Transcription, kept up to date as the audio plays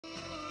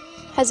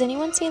Has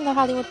anyone seen the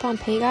Hollywood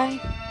Pompeii guy?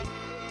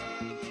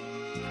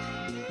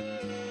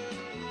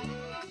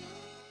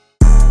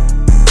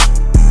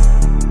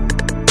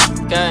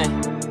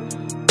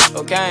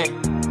 Okay.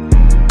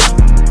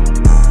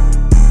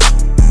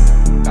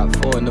 Got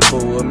 4 in the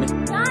pool with me.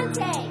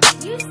 Dante,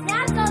 you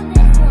snapped on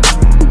this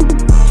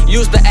one.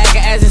 Used to act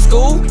as in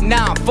school,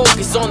 now I'm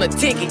focused on the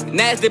ticket.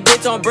 Nasty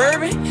bitch on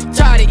bourbon,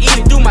 try to eat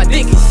it through my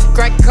dickies.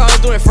 Cracking cars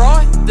doing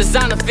fraud,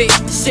 designer fit,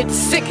 shit the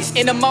sickest.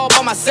 In the mall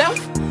by myself,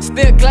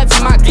 still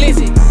clutching my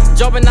glizzy.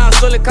 Jumping out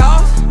stolen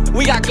cars,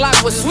 we got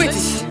Glock with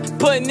switches.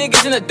 Putting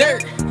niggas in the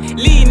dirt,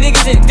 leave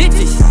niggas in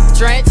ditches.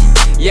 Trench,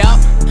 yup,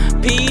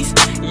 peas,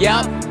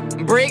 yup,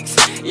 bricks,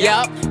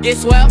 yup, get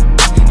swept,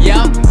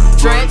 yup,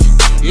 trench,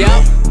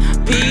 yup,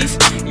 peas,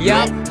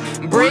 yup,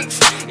 bricks,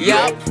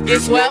 yup,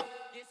 get swept,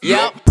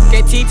 yup.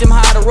 Can't teach him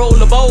how to roll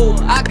the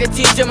bowl, I can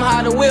teach him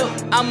how to whip.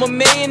 I'm $1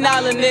 million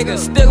nigga,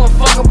 still gon'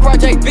 fuck a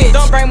project bitch.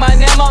 Don't bring my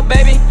name up,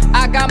 baby,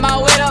 I got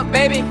my weight up,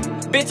 baby.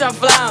 Bitch, I'm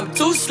fly, I'm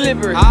too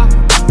slippery.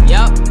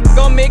 Yup,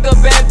 gon' make a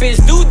bad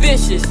bitch do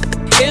dishes.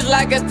 It's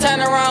like a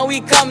turnaround,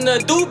 we come to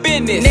do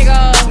business.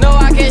 Nigga, no,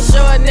 I can't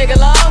show a nigga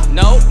love.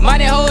 No,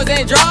 money, hoes,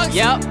 and drugs.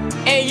 Yup,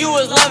 and you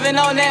was loving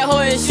on that hoe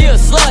and she a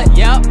slut.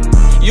 Yup,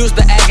 used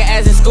to act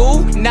as in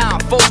school, now I'm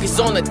focused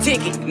on the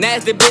ticket.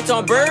 Nasty bitch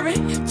on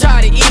bourbon,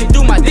 try to eat it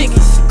through my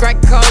dickies.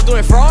 Cracking cars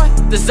doing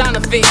fraud, designer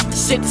fit,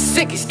 shit the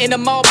sickest. In the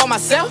mall by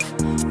myself,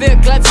 still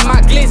clutching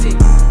my glizzy.